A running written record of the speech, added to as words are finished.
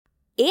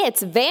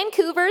It's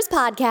Vancouver's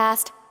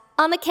podcast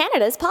on the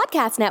Canada's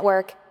Podcast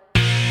Network.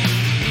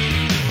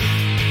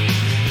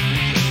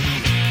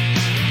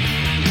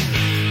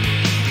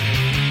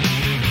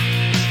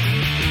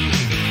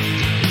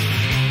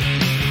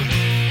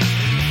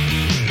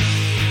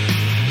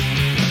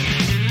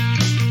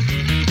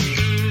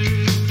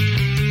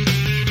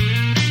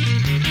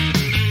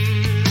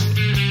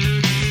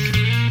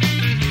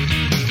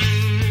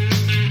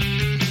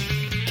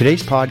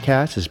 Today's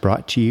podcast is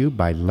brought to you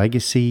by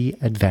Legacy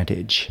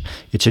Advantage.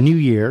 It's a new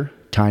year,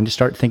 time to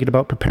start thinking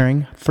about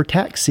preparing for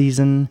tax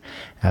season.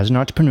 As an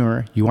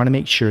entrepreneur, you want to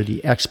make sure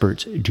the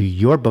experts do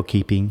your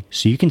bookkeeping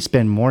so you can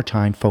spend more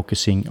time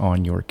focusing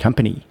on your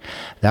company.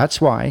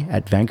 That's why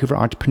at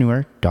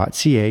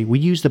vancouverentrepreneur.ca, we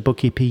use the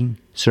bookkeeping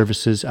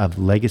services of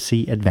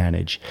Legacy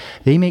Advantage.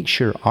 They make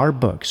sure our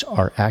books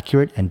are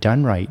accurate and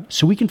done right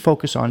so we can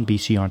focus on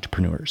BC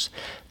entrepreneurs.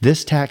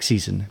 This tax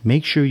season,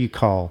 make sure you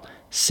call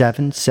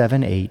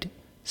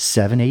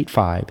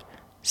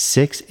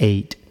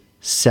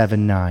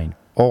 778-785-6879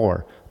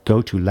 or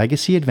go to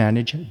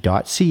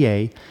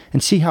legacyadvantage.ca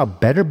and see how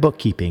better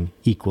bookkeeping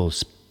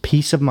equals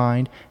peace of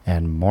mind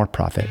and more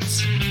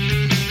profits.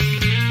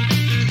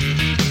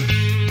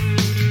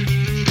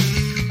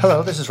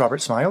 Hello, this is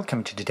Robert Smilde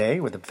coming to you today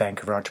with the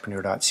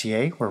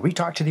VancouverEntrepreneur.ca, where we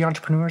talk to the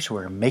entrepreneurs who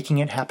are making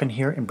it happen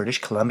here in British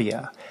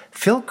Columbia.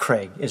 Phil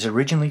Craig is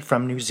originally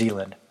from New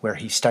Zealand, where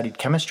he studied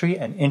chemistry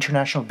and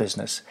international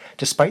business.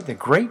 Despite the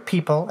great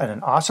people and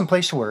an awesome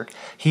place to work,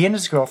 he and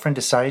his girlfriend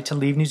decided to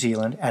leave New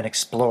Zealand and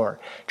explore,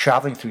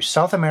 traveling through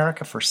South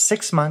America for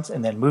 6 months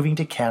and then moving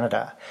to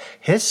Canada.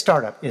 His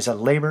startup is a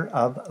labor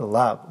of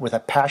love with a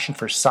passion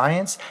for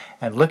science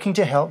and looking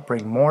to help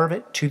bring more of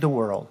it to the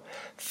world.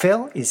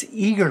 Phil is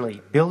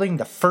eagerly building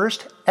the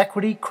first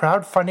equity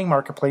crowdfunding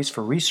marketplace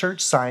for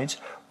research science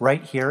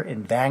right here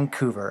in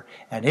Vancouver,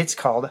 and it's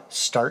called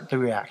Start the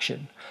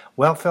Reaction.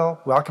 Well,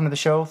 Phil, welcome to the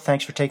show.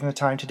 Thanks for taking the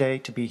time today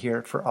to be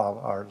here for all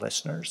our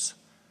listeners.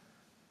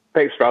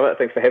 Thanks, Robert.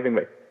 Thanks for having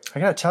me. I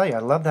got to tell you, I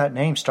love that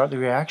name, Start the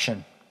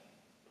Reaction.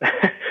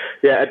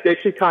 Yeah, it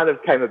actually kind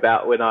of came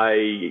about when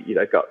I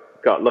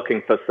got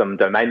looking for some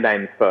domain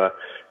names for a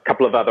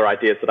couple of other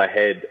ideas that I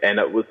had, and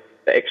it was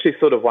actually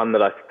sort of one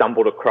that I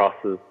stumbled across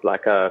as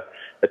like a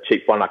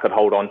cheap one I could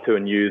hold on to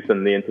and use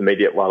in the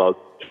intermediate while I was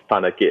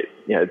trying to get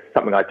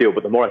something ideal.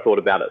 But the more I thought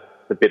about it,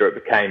 the better it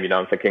became.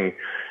 I'm thinking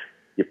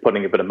you're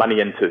putting a bit of money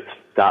in to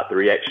start the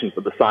reaction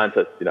for the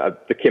scientist.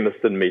 The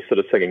chemist in me sort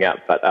of singing out,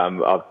 but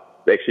I've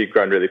actually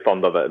grown really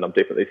fond of it, and I'm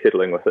definitely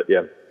settling with it.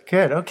 Yeah.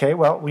 Good. Okay.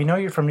 Well, we know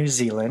you're from New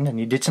Zealand and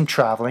you did some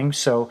traveling.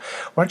 So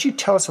why don't you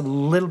tell us a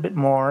little bit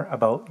more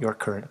about your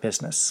current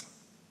business?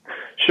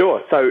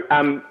 Sure. So,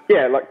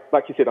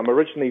 like you said, I'm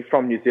originally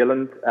from New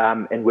Zealand,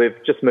 and we've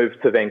just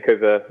moved to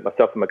Vancouver,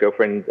 myself and my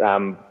girlfriend.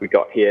 We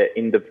got here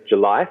end of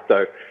July,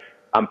 so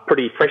I'm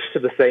pretty fresh to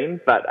the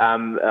scene, but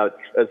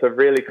it's a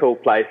really cool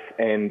place,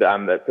 and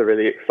it's a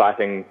really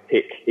exciting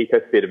tech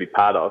ecosphere to be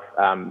part of,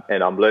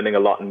 and I'm learning a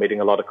lot and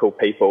meeting a lot of cool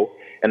people,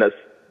 and it's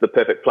the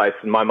perfect place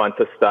in my mind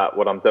to start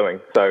what I'm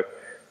doing. So,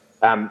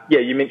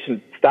 you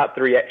mentioned Start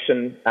the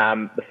Reaction,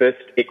 the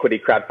first equity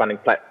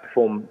crowdfunding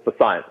platform for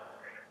science.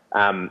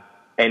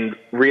 And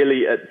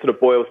really, it sort of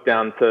boils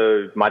down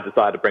to my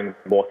desire to bring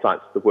more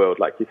science to the world,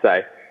 like you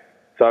say.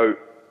 So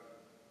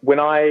when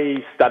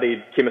I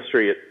studied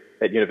chemistry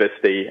at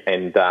university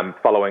and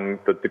following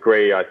the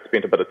degree, I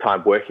spent a bit of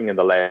time working in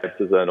the labs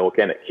as an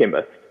organic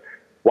chemist.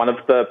 One of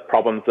the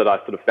problems that I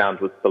sort of found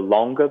was the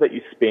longer that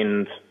you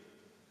spend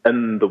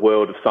in the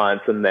world of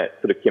science, in that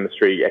sort of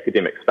chemistry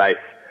academic space,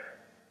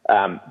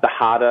 the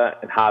harder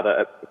and harder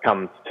it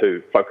becomes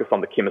to focus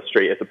on the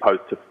chemistry as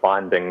opposed to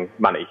finding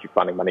money. You're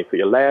finding money for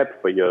your lab,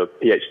 for your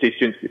PhD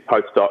students, your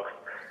postdocs,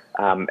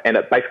 and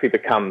it basically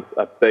becomes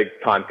a big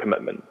time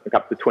commitment. Like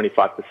up to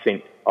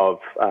 25% of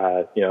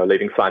a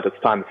leading scientist's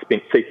time is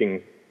spent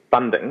seeking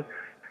funding,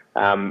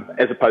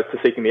 as opposed to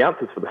seeking the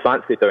answers for the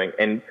science they're doing.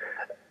 And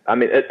I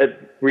mean,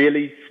 it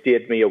really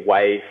steered me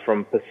away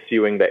from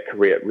pursuing that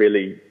career. It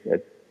really,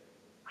 it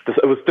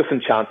was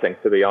disenchanting,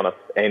 to be honest.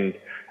 And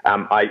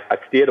I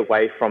steered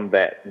away from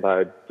that.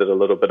 I did a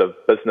little bit of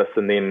business,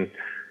 and then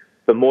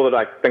the more that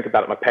I think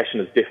about it, my passion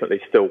is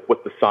definitely still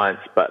with the science,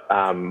 but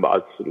I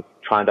was sort of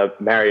trying to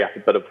marry up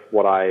a bit of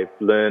what I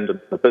learned in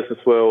the business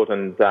world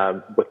and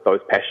with those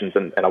passions,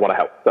 and I want to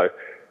help. So,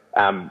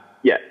 an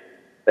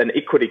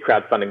equity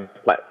crowdfunding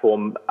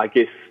platform, I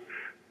guess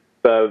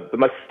the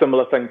most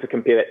similar thing to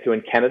compare that to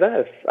in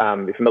Canada,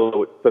 if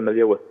you're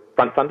familiar with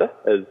FrontFunder,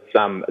 is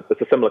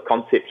it's a similar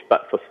concept,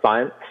 but for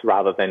science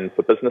rather than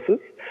for businesses.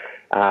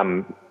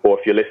 Or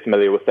if you're less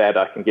familiar with that,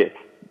 I can get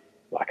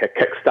like a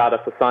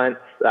Kickstarter for science,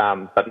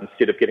 but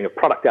instead of getting a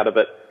product out of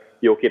it,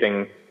 you're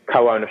getting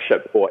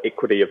co-ownership or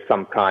equity of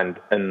some kind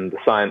in the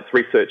science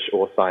research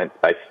or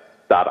science-based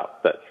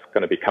startup that's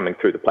going to be coming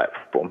through the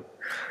platform.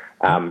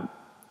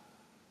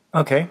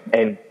 Okay.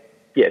 And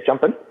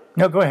jump in.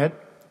 No, go ahead.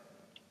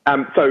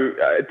 So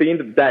at the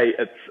end of the day,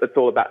 it's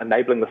all about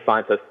enabling the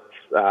scientists,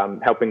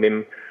 helping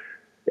them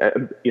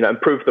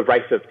improve the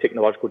rate of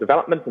technological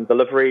development and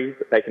delivery,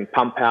 that they can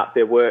pump out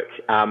their work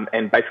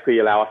and basically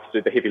allow us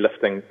to do the heavy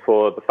lifting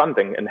for the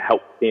funding and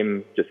help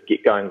them just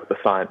get going with the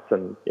science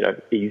and,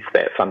 ease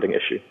that funding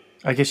issue.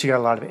 I guess you got a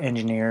lot of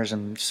engineers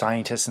and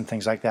scientists and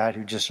things like that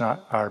who just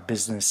not are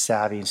business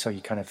savvy, and so you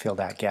kind of fill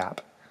that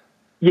gap.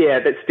 Yeah,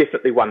 that's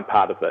definitely one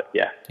part of it,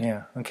 yeah.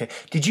 Yeah, okay.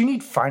 Did you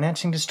need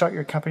financing to start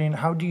your company, and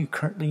how do you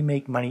currently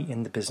make money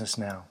in the business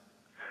now?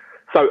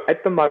 So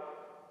at the moment,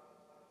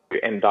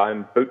 and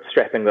I'm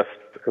bootstrapping this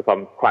because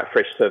I'm quite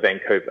fresh to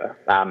Vancouver,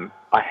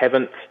 I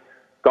haven't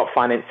got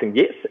financing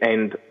yet,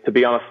 and to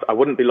be honest, I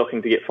wouldn't be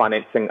looking to get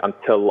financing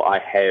until I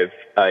have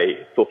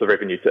a source of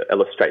revenue to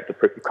illustrate the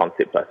proof of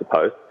concept, I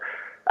suppose.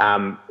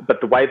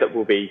 But the way that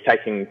we'll be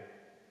taking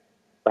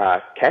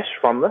cash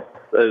from this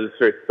is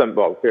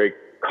very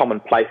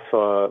commonplace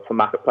for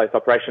marketplace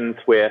operations,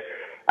 where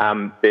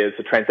there's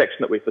a transaction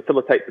that we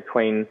facilitate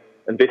between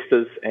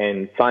investors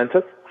and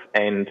scientists,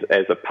 and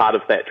as a part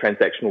of that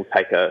transaction, we'll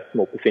take a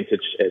small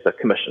percentage as a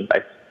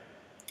commission-based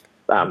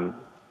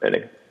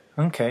earning.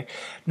 Okay.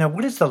 Now,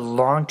 what is the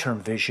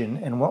long-term vision,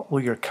 and what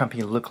will your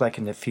company look like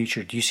in the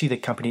future? Do you see the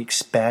company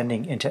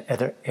expanding into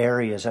other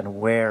areas, and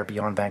where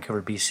beyond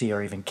Vancouver, BC,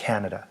 or even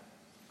Canada?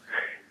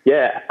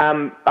 Yeah.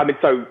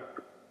 So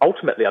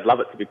ultimately, I'd love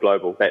it to be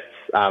global. That's,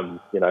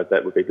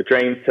 that would be the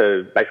dream,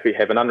 to basically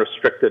have an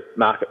unrestricted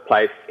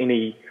marketplace.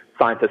 Any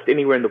scientist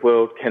anywhere in the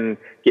world can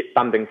get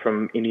funding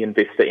from any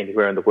investor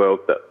anywhere in the world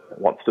that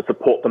wants to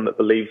support them, that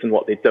believes in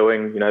what they're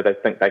doing. They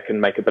think they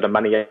can make a bit of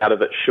money out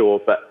of it, sure,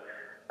 but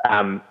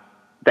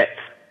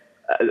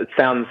it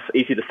sounds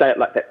easy to say it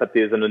like that, but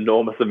there's an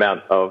enormous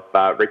amount of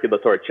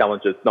regulatory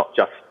challenges, not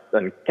just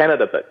in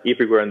Canada, but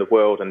everywhere in the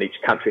world, and each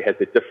country has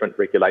their different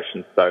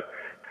regulations. So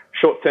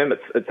short term,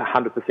 it's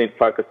 100%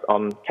 focused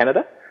on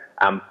Canada,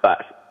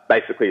 but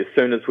basically as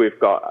soon as we've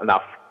got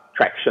enough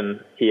traction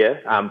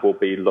here, we'll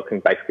be looking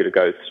basically to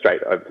go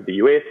straight over to the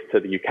US, to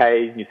the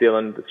UK, New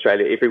Zealand,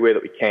 Australia, everywhere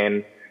that we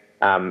can,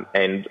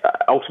 and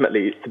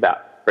ultimately it's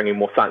about bringing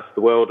more science to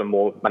the world and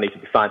more money to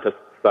the scientists.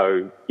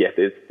 So, yeah,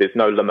 there's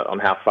no limit on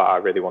how far I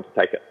really want to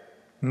take it.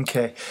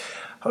 Okay.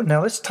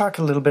 Now, let's talk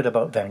a little bit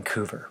about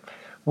Vancouver.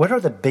 What are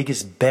the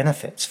biggest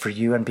benefits for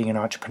you and being an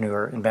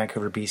entrepreneur in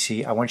Vancouver,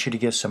 BC? I want you to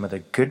give some of the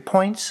good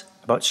points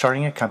about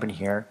starting a company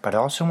here, but I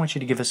also want you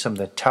to give us some of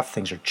the tough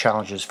things or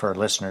challenges for our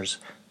listeners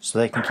so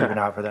they can keep an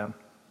eye for them.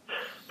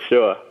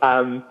 Sure.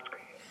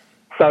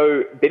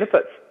 So,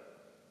 benefits,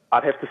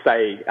 I'd have to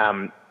say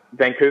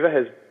Vancouver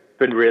has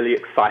been really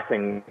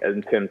exciting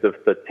in terms of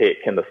the tech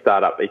and the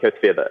startup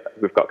ecosphere that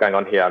we've got going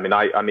on here. I mean,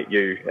 I met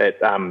you at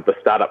the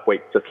startup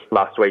week just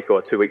last week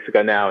or 2 weeks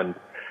ago now, and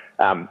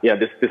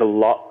there's a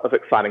lot of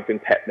exciting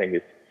things happening.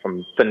 It's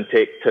from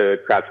fintech to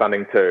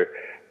crowdfunding to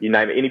you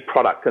name it, any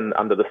product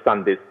under the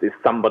sun. There's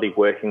somebody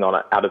working on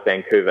it out of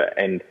Vancouver,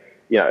 and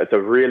it's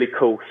a really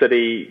cool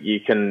city.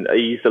 You can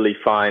easily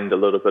find a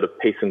little bit of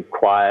peace and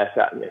quiet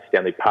out in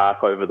Stanley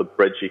Park over the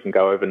bridge. You can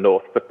go over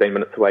north, 15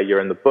 minutes away,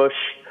 you're in the bush.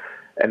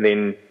 And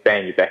then,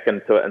 bang, you're back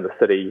into it in the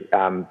city.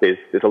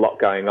 There's a lot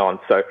going on.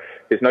 So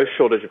there's no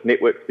shortage of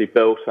networks to be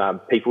built,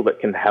 people that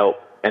can help.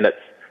 And it's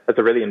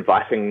a really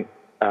inviting,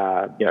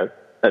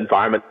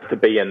 environment to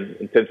be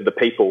in terms of the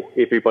people.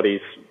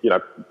 Everybody's,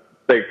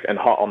 big and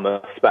hot on the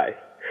space.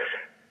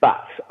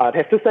 But I'd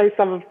have to say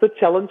some of the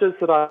challenges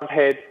that I've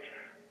had,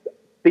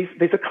 these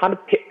are kind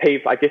of pet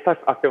peeves. I guess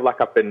I feel like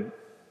I've been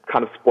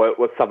kind of spoilt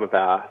with some of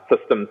our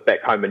systems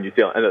back home in New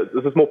Zealand. And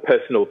this is more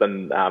personal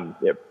than,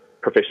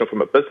 professional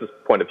from a business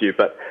point of view,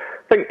 but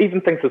I think even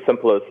things as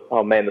simple as,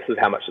 oh man, this is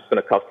how much it's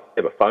going to cost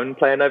to have a phone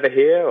plan over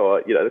here,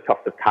 or, the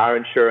cost of car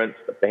insurance,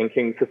 the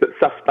banking system,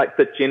 stuff like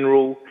the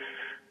general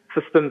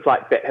systems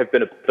like that have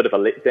been a bit of a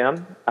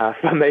letdown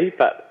for me.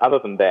 But other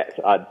than that,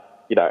 I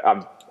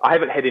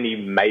haven't had any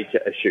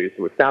major issues.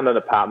 We've found an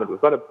apartment,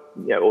 we've got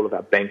all of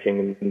our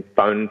banking and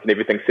phones and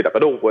everything set up.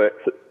 It all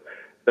works.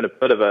 It's been a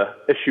bit of a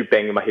issue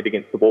banging my head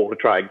against the wall to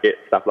try and get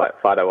stuff like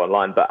Fido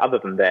online, but other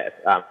than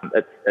that,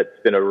 it's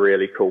been a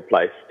really cool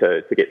place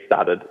to get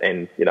started,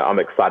 and I'm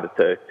excited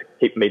to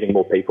keep meeting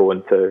more people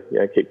and to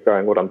keep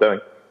growing what I'm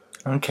doing.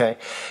 Okay.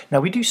 Now,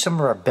 we do some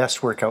of our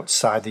best work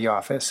outside the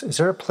office. Is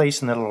there a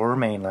place in the Lower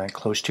Mainland,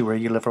 close to where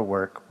you live or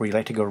work, where you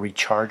like to go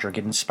recharge or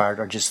get inspired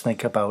or just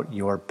think about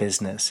your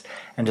business?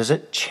 And does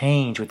it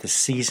change with the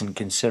season,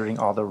 considering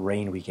all the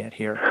rain we get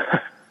here?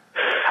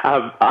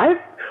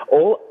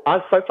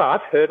 So far,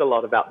 I've heard a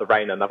lot about the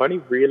rain, and I've only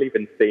really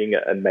been seeing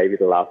it in maybe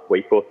the last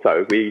week or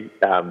so. We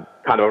kind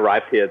of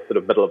arrived here sort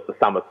of middle of the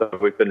summer, so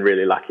we've been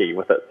really lucky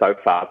with it so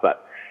far.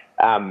 But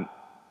I'd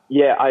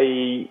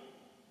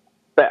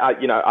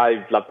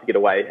love to get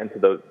away into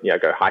the,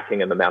 go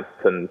hiking in the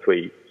mountains.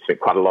 We spent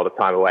quite a lot of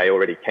time away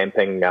already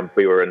camping.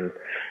 We were in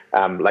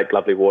Lake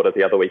Lovely Water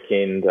the other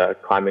weekend,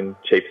 climbing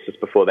Chiefs just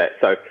before that.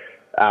 So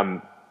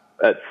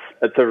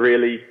it's a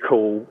really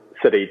cool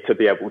city to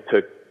be able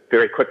to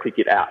very quickly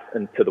get out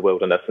into the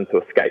wilderness and to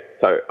escape.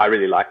 So I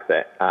really like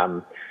that.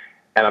 And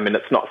I mean,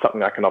 it's not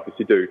something I can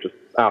obviously do just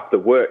after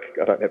work.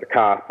 I don't have a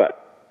car,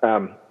 but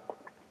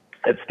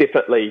it's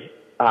definitely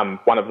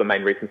one of the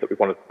main reasons that we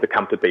wanted to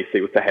come to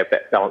BC was to have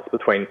that balance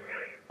between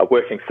a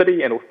working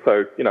city and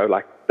also,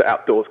 like the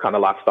outdoors kind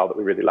of lifestyle that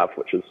we really love,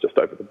 which is just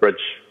over the bridge.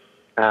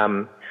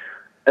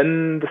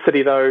 In the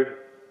city, though,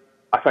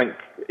 I think,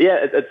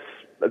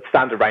 it's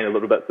starting to rain a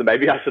little bit, so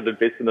maybe I should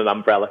invest in an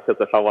umbrella,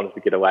 because if I wanted to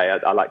get away,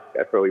 I like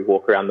to really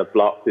walk around the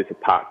block. There's a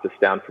park just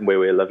down from where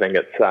we're living.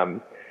 It's,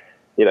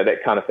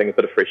 that kind of thing. A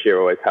bit of fresh air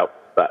always helps.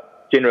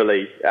 But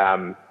generally,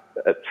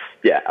 it's,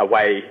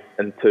 away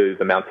into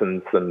the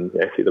mountains and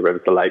see the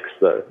rivers, the lakes,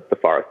 the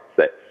forests.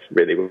 That's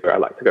really where I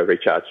like to go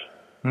recharge.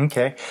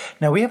 Okay.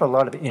 Now, we have a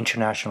lot of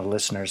international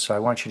listeners, so I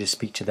want you to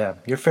speak to them.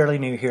 You're fairly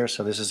new here,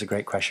 so this is a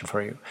great question for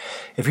you.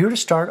 If you were to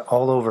start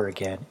all over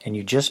again and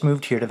you just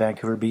moved here to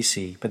Vancouver,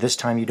 BC, but this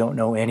time you don't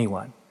know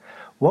anyone,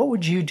 what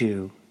would you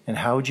do and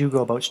how would you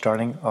go about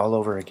starting all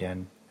over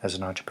again as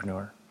an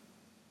entrepreneur?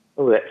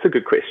 Oh, that's a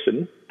good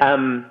question.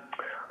 I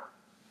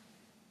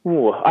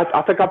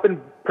think I've been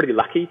pretty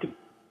lucky.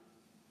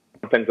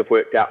 Things have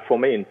worked out for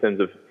me in terms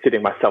of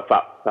setting myself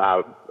up.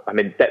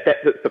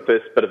 That's the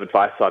first bit of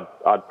advice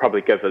I'd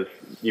probably give is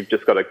you've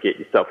just got to get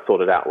yourself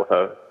sorted out with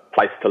a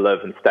place to live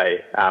and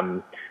stay.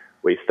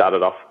 We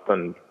started off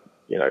in,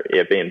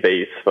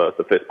 Airbnbs for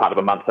the first part of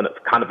a month, and it's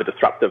kind of a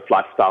disruptive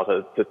lifestyle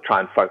to try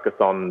and focus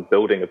on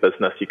building a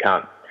business. You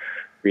can't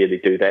really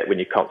do that when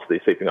you're constantly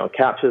sleeping on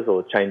couches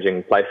or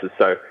changing places.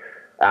 So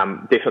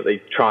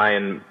definitely try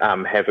and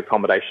have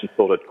accommodation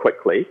sorted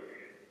quickly.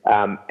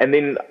 And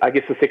then I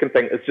guess the second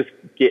thing is just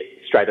get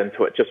straight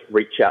into it. Just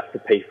reach out to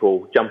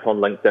people, jump on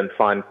LinkedIn,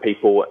 find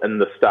people in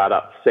the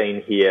startup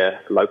scene here,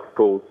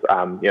 locals,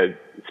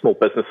 small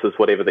businesses,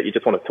 whatever, that you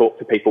just want to talk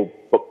to people,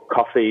 book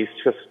coffees,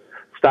 just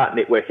start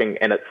networking.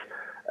 And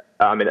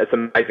it's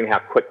amazing how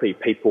quickly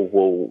people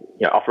will,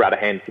 offer out a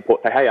hand,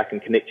 support, say, hey, I can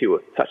connect you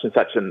with such and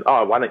such. And,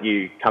 why don't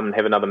you come and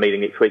have another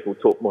meeting next week? We'll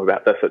talk more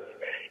about this.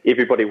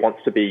 Everybody wants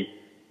to be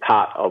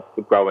part of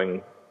the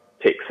growing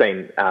tech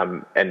scene.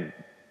 And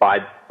by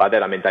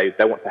that, I mean, they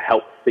want to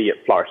help see it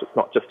flourish. It's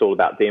not just all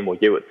about them or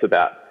you. It's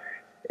about,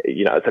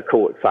 it's a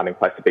cool, exciting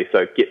place to be.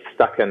 So get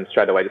stuck in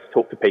straight away, just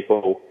talk to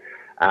people.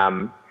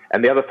 And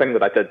the other thing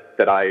that I did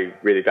that I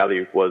really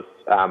value was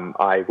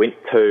I went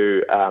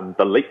to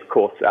the LEAP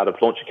course out of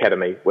Launch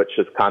Academy, which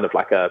is kind of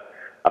like a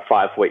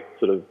 5-week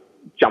sort of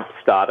jump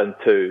start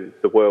into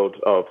the world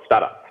of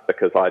startups,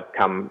 because I'd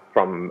come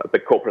from a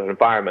big corporate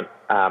environment.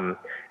 And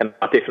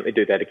I'll definitely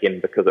do that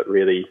again, because it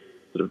really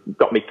sort of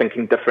got me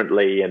thinking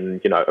differently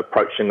and,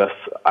 approaching this,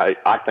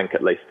 I think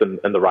at least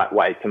in the right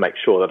way, to make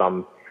sure that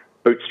I'm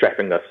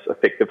bootstrapping this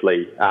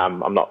effectively.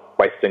 I'm not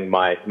wasting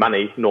my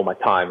money nor my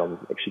time. I'm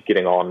actually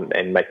getting on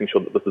and making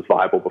sure that this is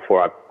viable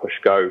before I push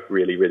go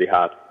really, really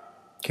hard.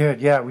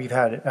 Good. Yeah, we've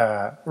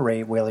had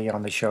Ray Willey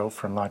on the show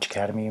from Launch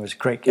Academy. He was a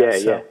great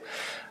guest.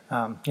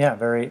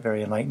 Very,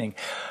 very enlightening.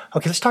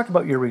 Okay, let's talk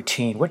about your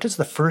routine. What does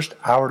the first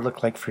hour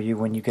look like for you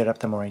when you get up in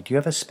the morning? Do you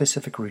have a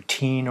specific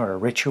routine or a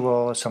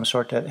ritual of some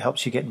sort that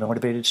helps you get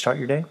motivated to start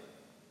your day?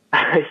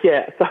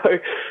 So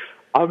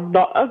I'm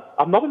not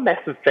a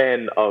massive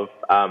fan of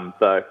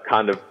the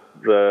kind of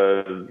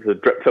the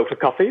drip filter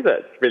coffee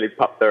that's really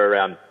popular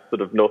around sort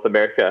of North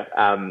America.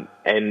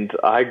 And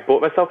I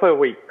bought myself a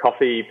wee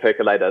coffee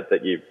percolator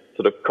that you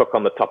sort of cook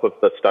on the top of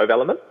the stove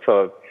element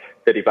for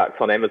 $30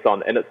 on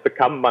Amazon, and it's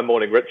become my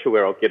morning ritual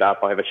where I'll get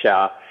up, I'll have a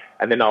shower,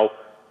 and then I'll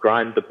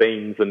grind the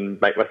beans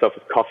and make myself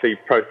a coffee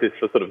process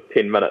for sort of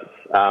 10 minutes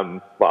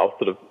while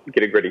sort of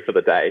getting ready for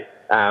the day.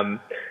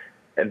 And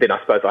then I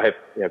suppose I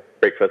have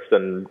breakfast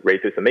and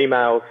read through some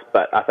emails.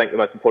 But I think the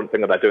most important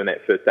thing that I do in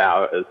that first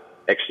hour is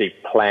actually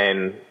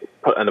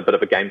put in a bit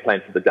of a game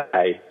plan for the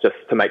day, just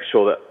to make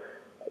sure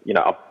that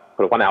I'll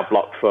put a 1 hour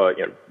block for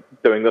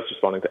doing this,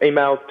 responding to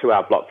emails, 2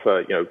 hour block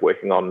for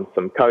working on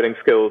some coding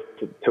skills,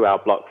 2 hour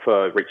block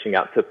for reaching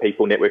out to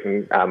people,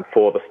 networking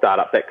for the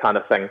startup, that kind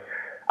of thing.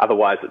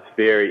 Otherwise, it's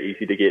very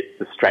easy to get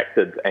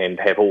distracted and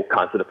have all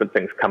kinds of different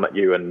things come at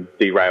you and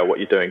derail what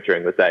you're doing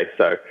during the day.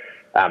 So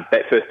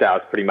that first hour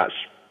is pretty much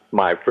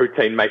my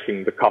routine,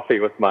 making the coffee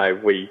with my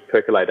wee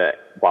percolator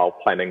while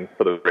planning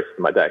for the rest of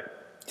my day.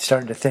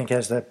 Starting to think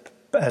as the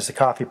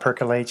coffee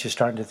percolates, you're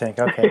starting to think,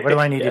 okay, what do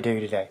I need to do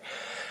today?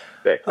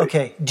 Exactly.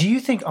 Okay, do you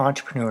think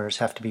entrepreneurs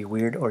have to be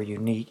weird or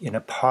unique in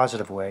a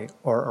positive way,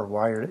 or are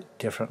wired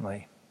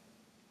differently?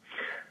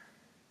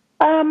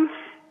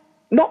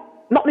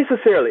 Not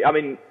necessarily. I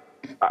mean,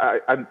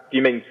 do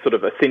you mean sort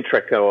of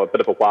eccentric or a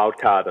bit of a wild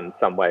card in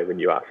some way when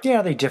you ask?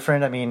 Yeah, they're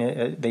different. I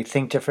mean, they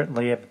think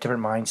differently, have a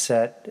different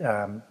mindset,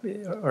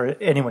 or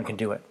anyone can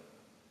do it.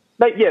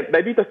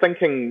 Maybe the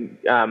thinking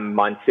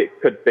mindset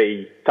could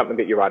be something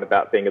that you're right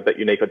about, being a bit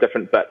unique or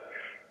different. But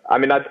I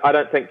mean, I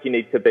don't think you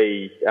need to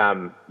be,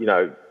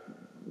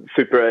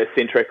 super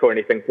eccentric or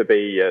anything to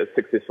be a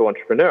successful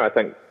entrepreneur. I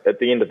think at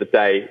the end of the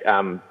day,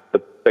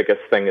 the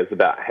biggest thing is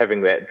about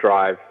having that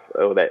drive,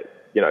 or that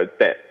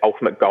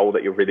ultimate goal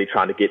that you're really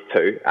trying to get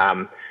to,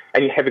 and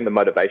you're having the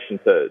motivation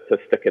to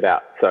stick it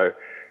out. So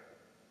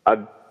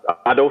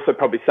I'd also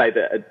probably say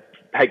that it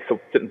takes a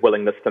certain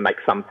willingness to make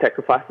some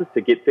sacrifices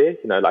to get there.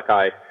 Like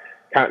I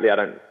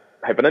don't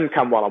have an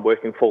income while I'm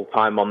working full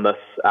time on this.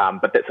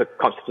 But that's a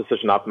conscious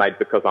decision I've made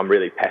because I'm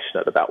really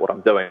passionate about what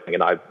I'm doing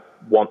and I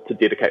want to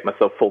dedicate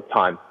myself full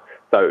time.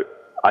 So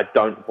I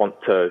don't want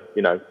to,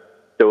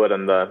 do it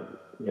in the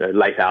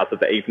late hours of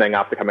the evening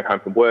after coming home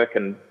from work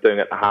and doing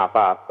it in a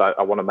half-hour. So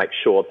I want to make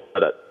sure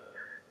that it's,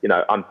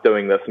 I'm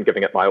doing this and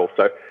giving it my all.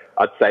 So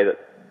I'd say that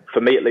for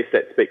me, at least,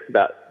 that speaks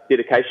about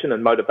dedication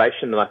and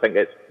motivation. And I think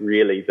that's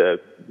really the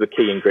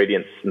key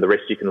ingredients, and the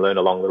rest you can learn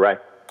along the way.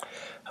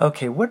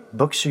 Okay, what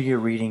books are you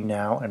reading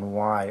now and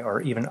why,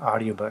 or even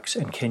audiobooks?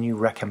 And can you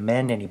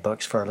recommend any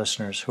books for our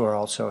listeners who are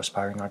also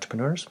aspiring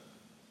entrepreneurs?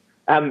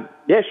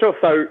 Yeah, sure.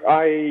 So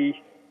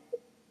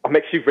I'm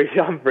actually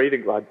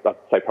reading, I'd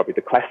say probably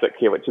the classic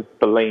here, which is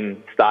The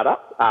Lean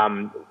Startup. I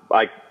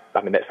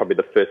mean, that's probably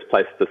the first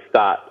place to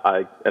start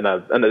as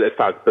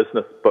far as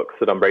business books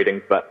that I'm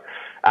reading. But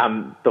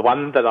the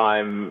one that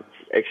I'm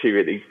actually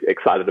really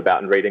excited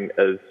about and reading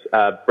is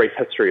Brief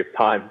History of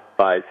Time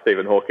by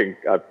Stephen Hawking.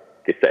 I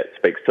guess that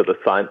speaks to the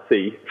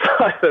sciencey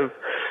side of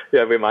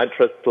where my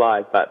interests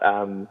lie. But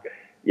trying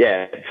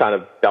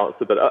to balance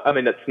a bit. I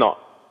mean, it's not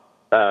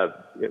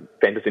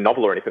fantasy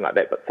novel or anything like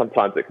that, but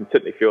sometimes it can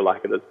certainly feel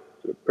like it is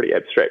sort of pretty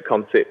abstract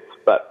concepts.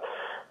 But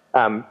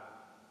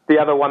the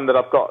other one that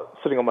I've got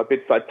sitting on my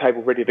bedside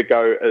table ready to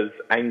go is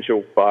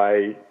Angel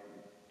by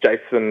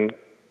Jason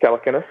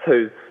Calacanis,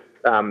 who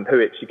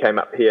actually came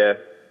up here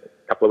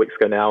a couple of weeks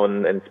ago now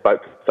and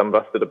spoke to some of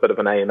us, did a bit of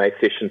an AMA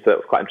session, so that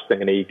was quite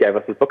interesting, and he gave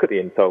us his book at the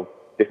end, so I'll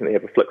definitely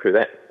have a flick through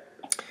that.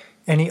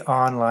 Any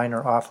online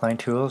or offline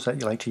tools that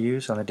you like to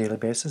use on a daily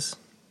basis?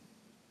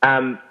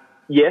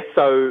 Yes,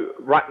 so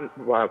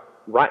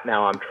right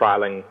now I'm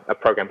trialing a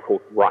program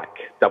called Wrike,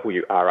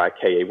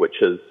 W-R-I-K-E,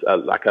 which is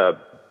like a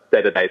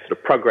day-to-day sort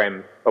of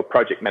program or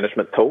project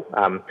management tool.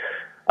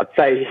 I'd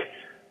say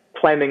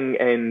planning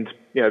and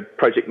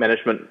project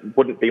management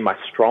wouldn't be my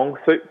strong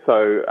suit,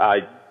 so I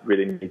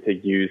really need to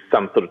use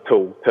some sort of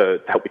tool to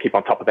help me keep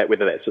on top of that,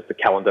 whether that's just a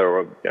calendar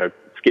or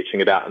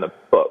sketching it out in a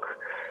book.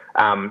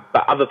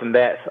 But other than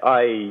that,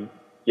 I'm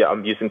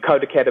using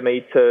Code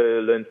Academy to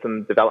learn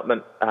some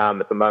development.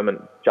 At the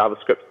moment,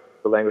 JavaScript's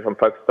the language I'm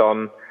focused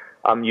on.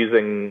 I'm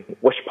using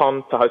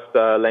Wishpond to host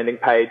a landing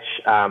page.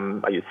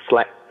 I use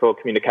Slack for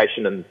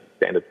communication and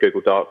standard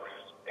Google Docs,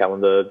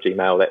 Calendar,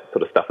 Gmail, that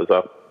sort of stuff as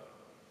well.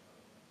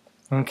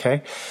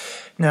 Okay.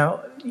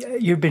 Now,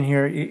 you've been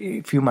here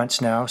a few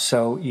months now,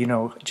 so you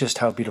know just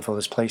how beautiful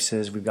this place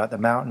is. We've got the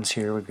mountains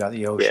here, we've got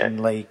the ocean,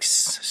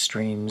 lakes,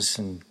 streams,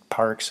 and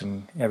parks,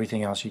 and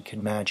everything else you can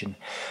imagine.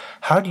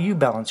 How do you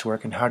balance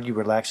work, and how do you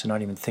relax and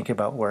not even think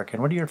about work?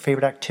 And what are your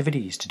favorite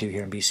activities to do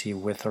here in BC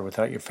with or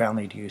without your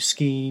family? Do you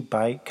ski,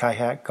 bike,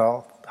 kayak,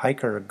 golf,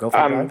 hike, or go for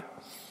a drive?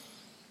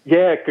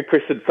 Yeah, good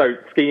question. So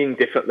skiing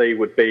definitely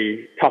would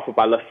be top of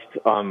my list.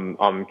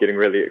 I'm getting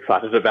really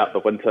excited about the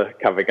winter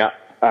coming up.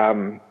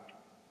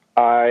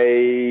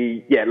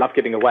 I love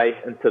getting away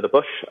into the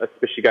bush,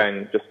 especially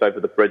going just over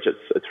the bridge.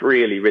 It's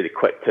really, really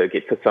quick to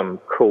get to some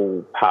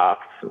cool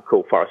paths, some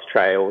cool forest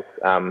trails.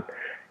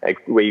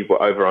 We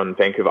were over on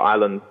Vancouver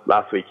Island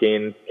last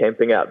weekend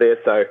camping out there,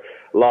 so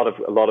a lot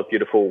of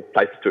beautiful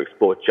places to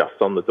explore just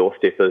on the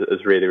doorstep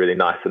is really, really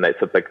nice, and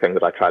that's a big thing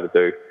that I try to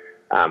do,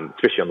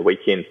 especially on the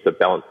weekends, to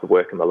balance the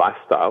work and the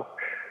lifestyle.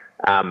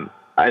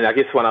 And I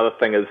guess one other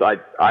thing is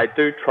I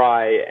do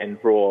try and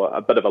draw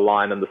a bit of a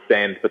line in the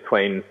sand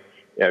between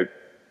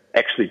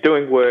actually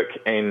doing work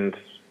and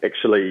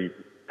actually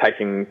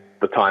taking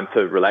the time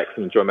to relax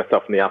and enjoy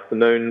myself in the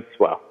afternoons,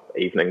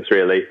 evenings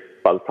really,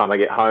 by the time I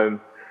get home.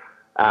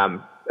 I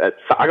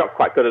got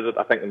quite good at it,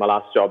 I think, in my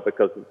last job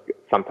because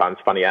sometimes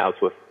funny hours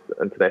with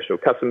international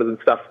customers and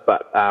stuff,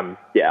 but I'm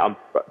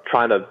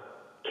trying to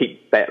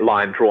keep that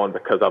line drawn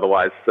because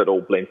otherwise it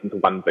all blends into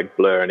one big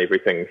blur and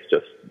everything's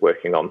just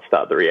working on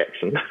start the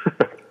reaction.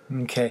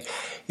 Okay.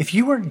 If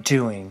you weren't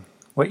doing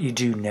what you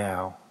do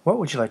now, what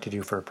would you like to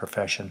do for a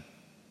profession?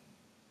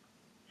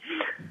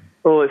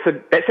 Well,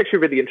 that's actually a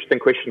really interesting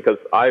question because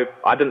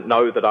I didn't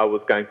know that I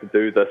was going to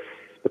do this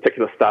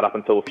particular startup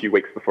until a few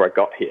weeks before I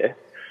got here.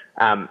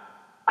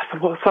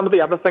 Some of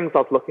the other things I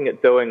was looking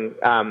at doing,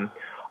 I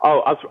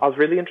was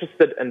really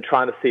interested in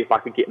trying to see if I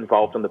could get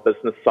involved on the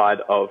business side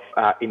of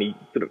any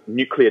sort of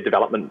nuclear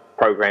development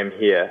program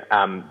here,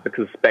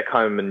 because back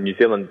home in New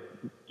Zealand,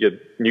 your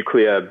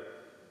nuclear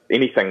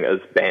anything is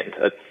banned.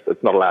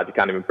 It's not allowed. You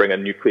can't even bring a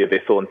nuclear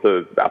vessel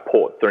into our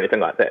ports or anything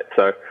like that.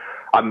 So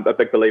I'm a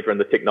big believer in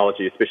the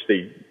technology,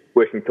 especially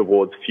working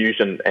towards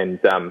fusion, and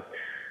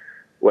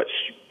which,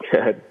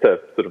 to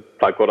sort of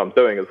plug what I'm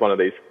doing, is one of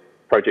these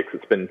projects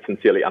that's been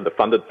sincerely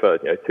underfunded for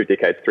 2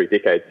 decades, 3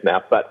 decades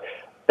now. But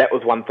that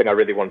was one thing I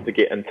really wanted to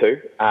get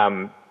into.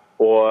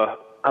 Or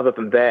other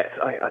than that,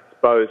 I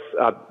suppose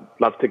I'd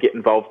love to get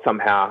involved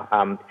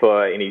somehow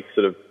for any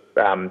sort of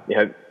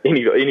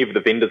any of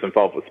the vendors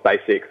involved with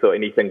SpaceX or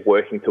anything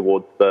working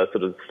towards the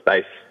sort of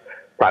space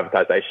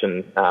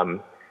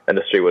privatization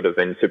industry would have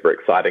been super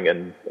exciting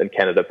in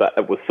Canada. But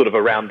it was sort of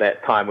around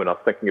that time when I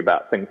was thinking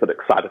about things that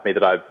excited me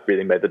that I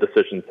really made the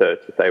decision to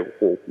say,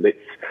 well,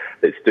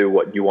 let's do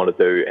what you want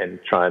to do and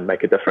try and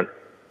make a difference.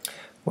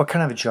 What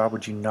kind of a job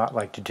would you not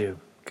like to do?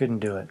 Couldn't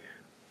do it.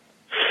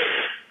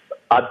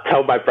 I'd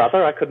tell my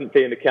brother I couldn't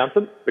be an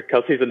accountant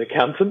because he's an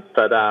accountant,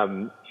 but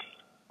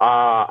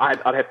I'd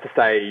have to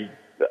say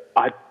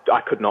I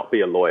could not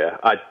be a lawyer.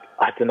 I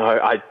don't know.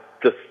 I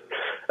just,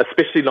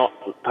 especially not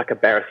like a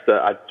barrister,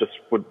 I just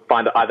would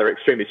find it either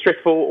extremely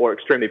stressful or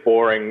extremely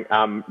boring,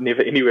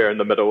 never anywhere in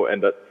the middle.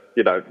 And it's,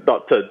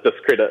 not to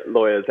discredit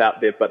lawyers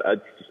out there, but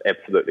it's just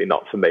absolutely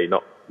not for me,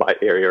 not my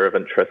area of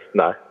interest,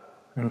 no.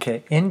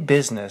 Okay. In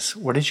business,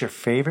 what is your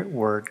favorite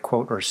word,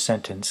 quote, or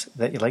sentence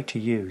that you like to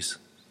use?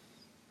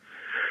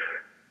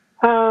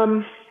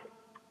 I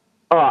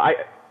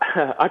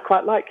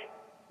quite like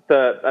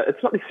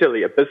it's not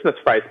necessarily a business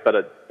phrase, but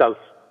it does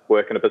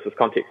work in a business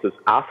context, is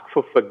ask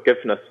for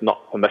forgiveness,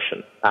 not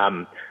permission.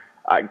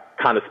 I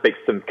kind of speaks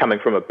to coming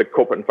from a big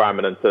corporate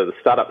environment into the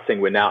startup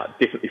scene where now it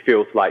definitely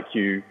feels like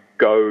you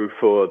go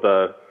for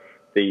the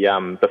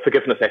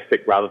forgiveness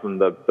aspect rather than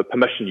the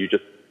permission. You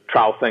just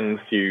trial things,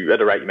 you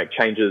iterate, you make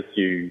changes,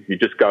 you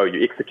just go,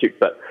 you execute.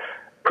 But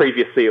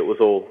previously it was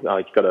all,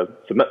 you've got to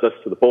submit this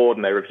to the board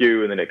and they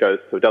review, and then it goes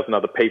to a dozen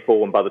other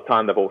people, and by the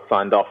time they've all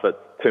signed off, it's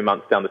 2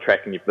 months down the track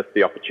and you've missed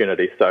the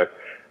opportunity. So,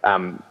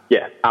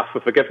 ask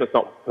for forgiveness,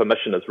 not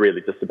permission, is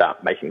really just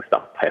about making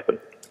stuff happen.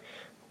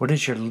 What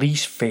is your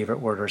least favorite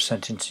word or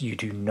sentence you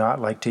do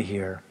not like to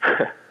hear?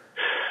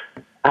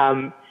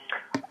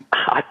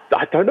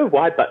 I don't know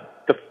why,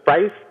 but the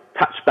phrase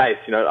touch base,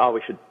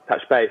 we should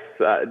touch base,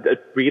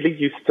 it really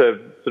used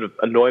to sort of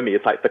annoy me.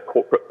 It's like the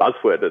corporate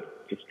buzzword. It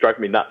just drove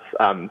me nuts.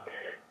 It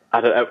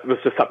was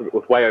just something that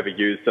was way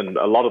overused, and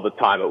a lot of the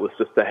time it was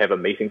just to have a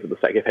meeting for the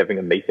sake of having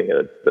a meeting,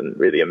 and it didn't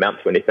really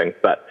amount to anything.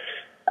 But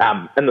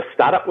in the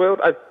startup world,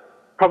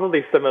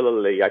 probably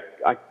similarly,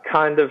 I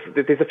kind of,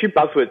 there's a few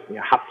buzzwords,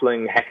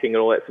 hustling, hacking,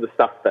 and all that sort of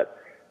stuff that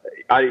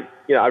I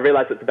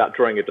realize it's about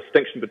drawing a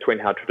distinction between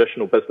how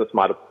traditional business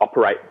might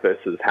operate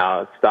versus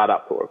how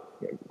startup or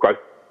growth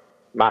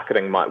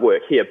marketing might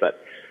work here. But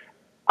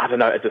I don't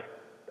know,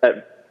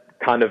 it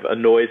kind of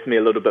annoys me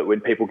a little bit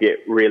when people get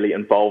really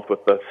involved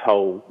with this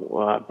whole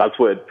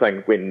buzzword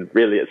thing, when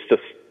really it's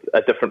just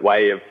a different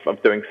way of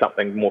doing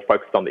something more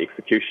focused on the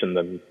execution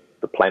than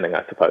the planning,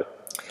 I suppose.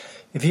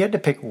 If you had to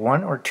pick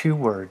 1 or 2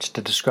 words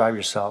to describe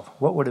yourself,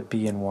 what would it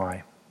be and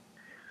why?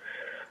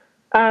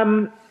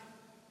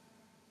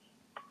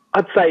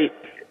 I'd say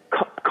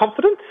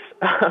confidence,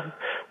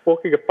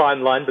 walking a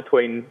fine line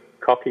between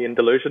cocky and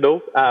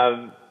delusional,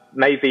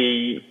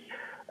 maybe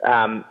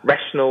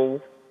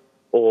rational,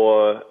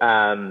 or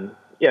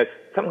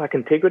something like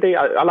integrity.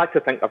 I like to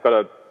think I've got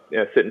a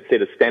certain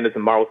set of standards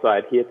and morals that I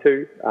adhere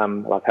to. I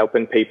love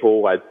helping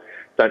people. I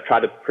don't try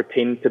to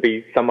pretend to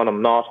be someone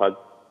I'm not. I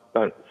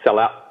don't sell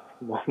out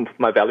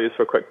my values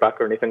for a quick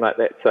buck or anything like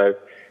that. So,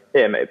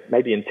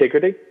 maybe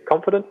integrity,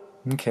 confident.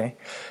 Okay.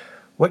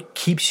 What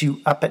keeps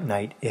you up at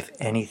night, if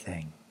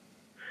anything?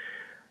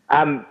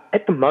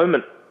 At the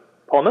moment,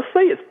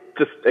 honestly, it's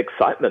just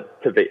excitement,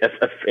 to be,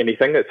 if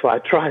anything. That's why I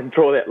try and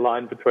draw that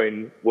line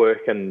between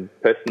work and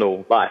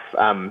personal life.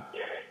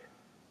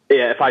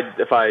 If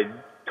I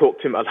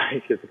talk to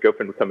my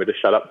girlfriend will tell me to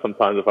shut up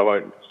sometimes if I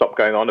won't stop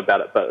going on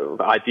about it. But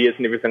the ideas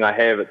and everything I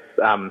have, it's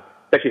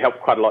actually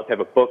helped quite a lot to have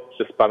a book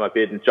just by my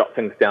bed and jot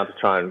things down to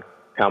try and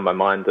calm my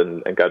mind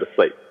and go to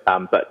sleep.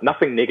 But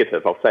nothing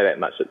negative, I'll say that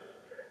much.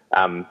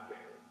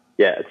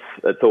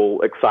 It's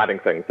all exciting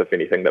things, if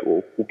anything, that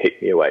will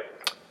keep me awake.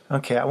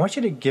 Okay, I want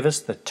you to give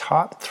us the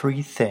top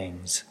 3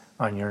 things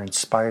on your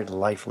inspired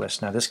life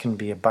list. Now, this can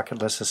be a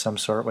bucket list of some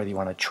sort, whether you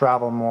want to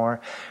travel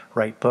more,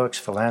 write books,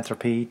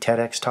 philanthropy,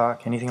 TEDx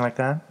talk, anything like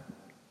that?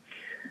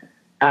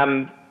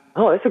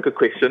 That's a good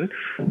question.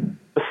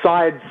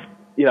 Besides,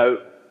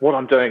 what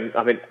I'm doing,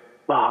 I mean,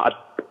 I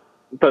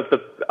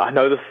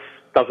know this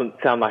doesn't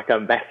sound like a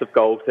massive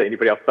goal to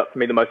anybody else, but for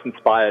me, the most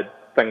inspired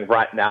thing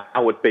right now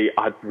would be,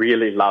 I'd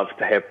really love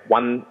to have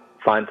one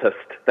scientist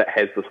that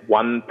has this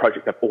one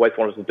project they've always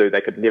wanted to do.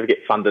 They could never get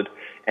funded,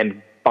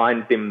 and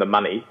find them the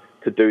money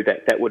to do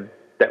that. That would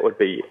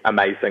be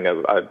amazing.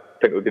 I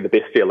think it would be the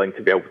best feeling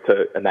to be able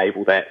to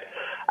enable that.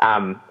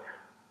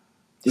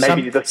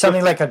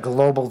 Something like a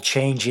global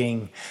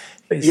changing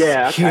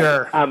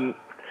cure.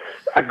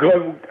 A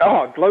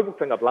global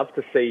thing. I'd love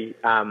to see.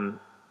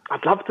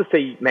 I'd love to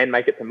see man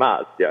make it to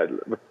Mars.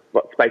 With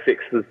what SpaceX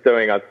is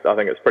doing, I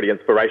think it's pretty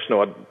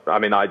inspirational. I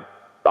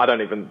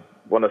don't even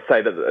want to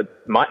say that it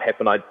might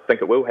happen. I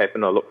think it will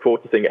happen. I look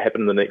forward to seeing it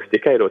happen in the next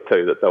decade or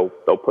two, that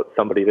they'll put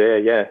somebody there.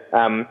 Yeah.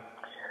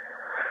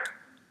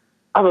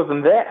 Other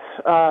than that,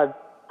 I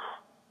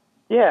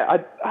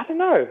don't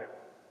know.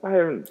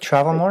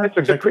 Travel more? That's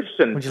a good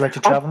question. Would you like to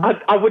travel more?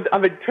 I would.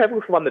 Travel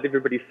is one that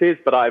everybody says,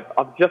 but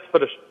I've just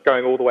finished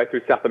going all the way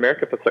through South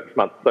America for 6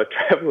 months, so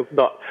travel is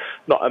not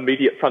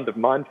immediate front of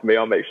mind for me.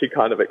 I'm actually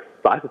kind of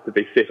excited to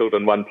be settled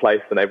in one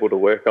place and able to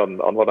work on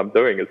what I'm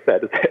doing, as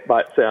sad as that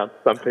might sound to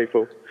some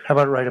people. How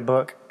about write a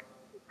book?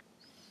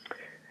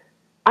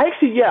 I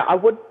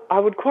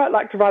would quite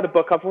like to write a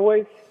book.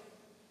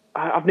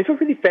 I've never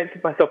really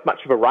fancied myself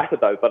much of a writer,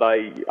 though, but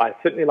I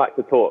certainly like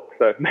to talk,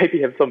 so maybe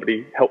have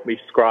somebody help me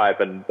scribe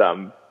and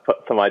put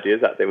some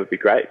ideas out there would be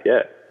great.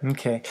 Yeah.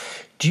 Okay.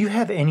 Do you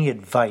have any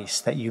advice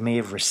that you may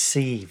have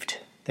received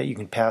that you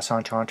can pass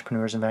on to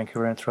entrepreneurs in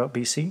Vancouver and throughout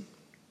BC?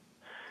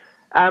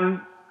 There's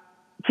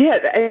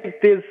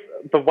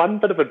the one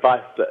bit of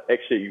advice that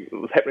actually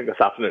was happening this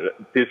afternoon.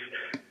 There's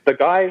the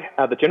guy,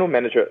 the general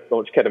manager at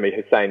Launch Academy,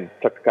 Hussein,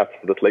 took us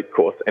for this LEAP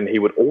course, and he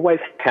would always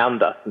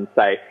hound us and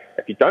say,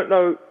 if you don't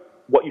know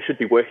what you should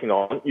be working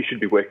on, you should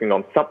be working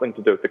on something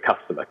to do with the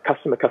customer,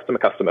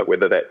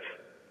 whether that's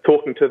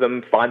talking to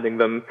them, finding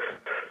them,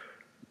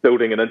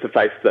 building an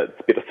interface that's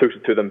better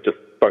suited to them, just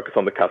focus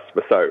on the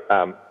customer. So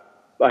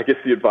I guess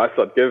the advice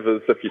I'd give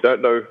is if you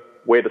don't know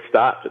where to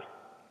start, just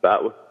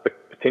start with the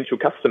potential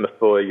customer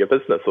for your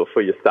business or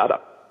for your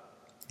startup.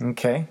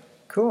 Okay,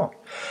 cool.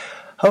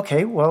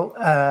 Okay, well,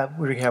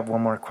 we have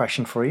one more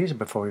question for you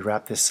before we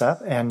wrap this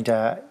up. And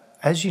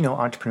as you know,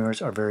 entrepreneurs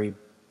are very,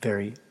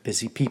 very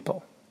busy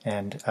people.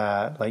 And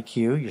like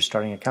you're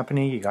starting a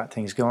company, you got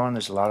things going,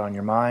 there's a lot on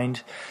your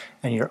mind,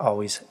 and you're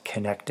always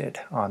connected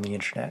on the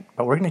internet.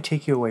 But we're going to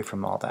take you away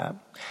from all that.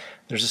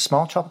 There's a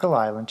small tropical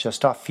island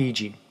just off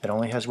Fiji that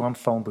only has one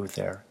phone booth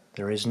there.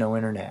 There is no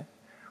internet.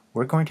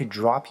 We're going to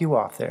drop you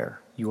off there.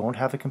 You won't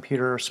have a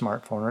computer or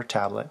smartphone or a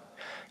tablet.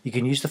 You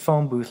can use the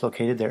phone booth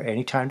located there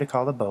anytime to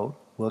call the boat.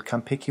 We'll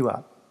come pick you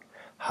up.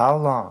 How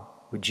long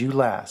would you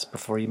last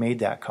before you made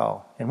that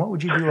call? And what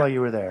would you do while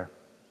you were there?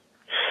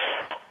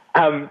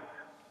 I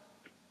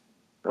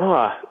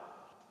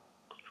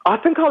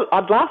think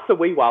I'd last a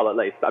wee while at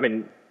least. I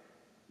mean,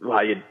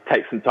 you'd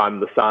take some time in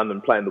the sun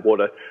and play in the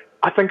water.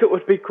 I think it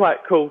would be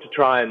quite cool to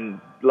try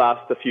and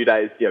last a few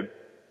days,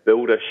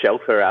 build a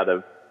shelter out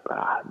of,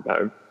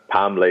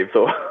 palm leaves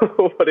or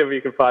whatever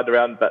you can find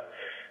around. But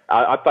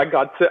I think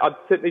I'd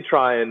certainly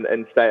try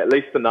and stay at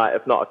least a night,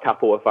 if not a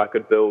couple, if I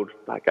could build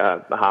like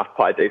a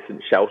half-pie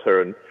decent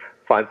shelter and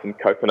find some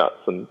coconuts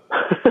and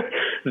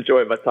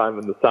enjoy my time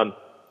in the sun.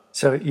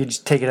 So you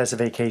just take it as a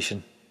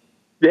vacation?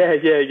 Yeah.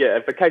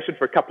 A vacation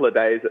for a couple of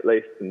days at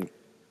least, and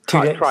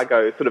try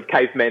go sort of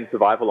caveman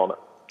survival on it.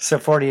 So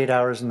 48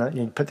 hours and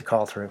you put the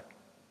call through?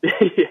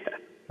 Yeah.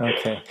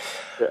 Okay.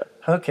 Yeah.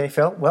 Okay,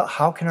 Phil. Well,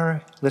 how can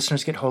our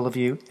listeners get hold of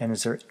you? And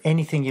is there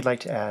anything you'd like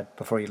to add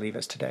before you leave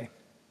us today?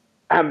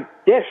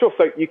 Yeah, sure.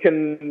 So you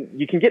can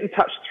get in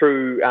touch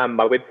through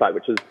my website,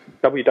 which is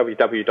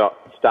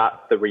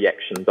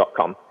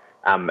www.startthereaction.com,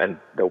 and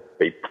there'll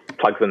be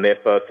plugs in there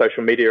for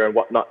social media and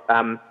whatnot.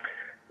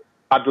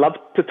 I'd love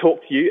to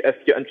talk to you if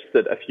you're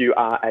interested. If you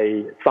are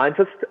a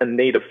scientist in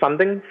need of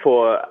funding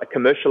for a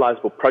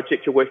commercializable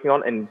project you're working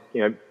on, and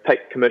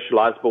take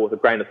commercializable with a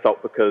grain of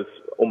salt because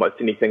almost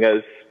anything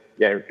is.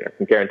 I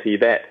can guarantee you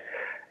that.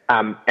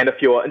 And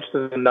if you're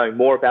interested in knowing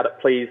more about it,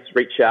 please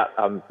reach out.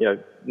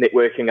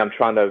 Networking. I'm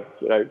trying to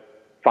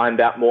find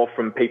out more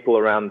from people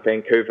around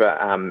Vancouver,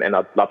 and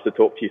I'd love to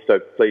talk to you. So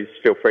please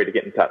feel free to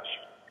get in touch.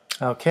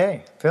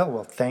 Okay, Phil,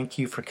 well, thank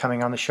you for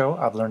coming on the show.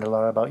 I've learned a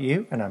lot about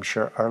you, and I'm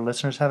sure our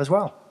listeners have as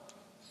well.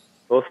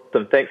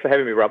 Awesome. Thanks for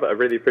having me, Robert. I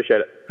really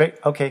appreciate it. Great.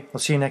 Okay, we'll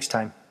see you next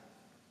time.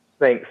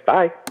 Thanks.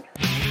 Bye.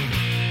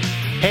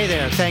 Hey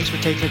there, thanks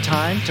for taking the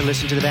time to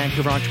listen to the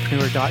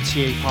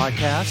VancouverEntrepreneur.ca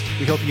podcast.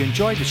 We hope you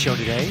enjoyed the show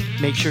today.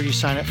 Make sure you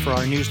sign up for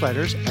our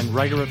newsletters and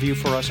write a review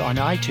for us on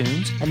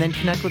iTunes, and then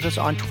connect with us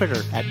on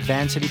Twitter at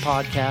Vancity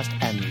Podcast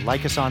and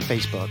like us on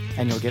Facebook.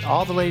 And you'll get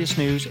all the latest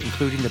news,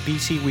 including the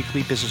BC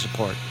Weekly Business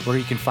Report, where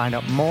you can find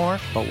out more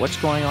about what's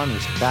going on in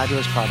this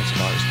fabulous province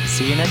of ours.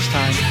 See you next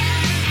time.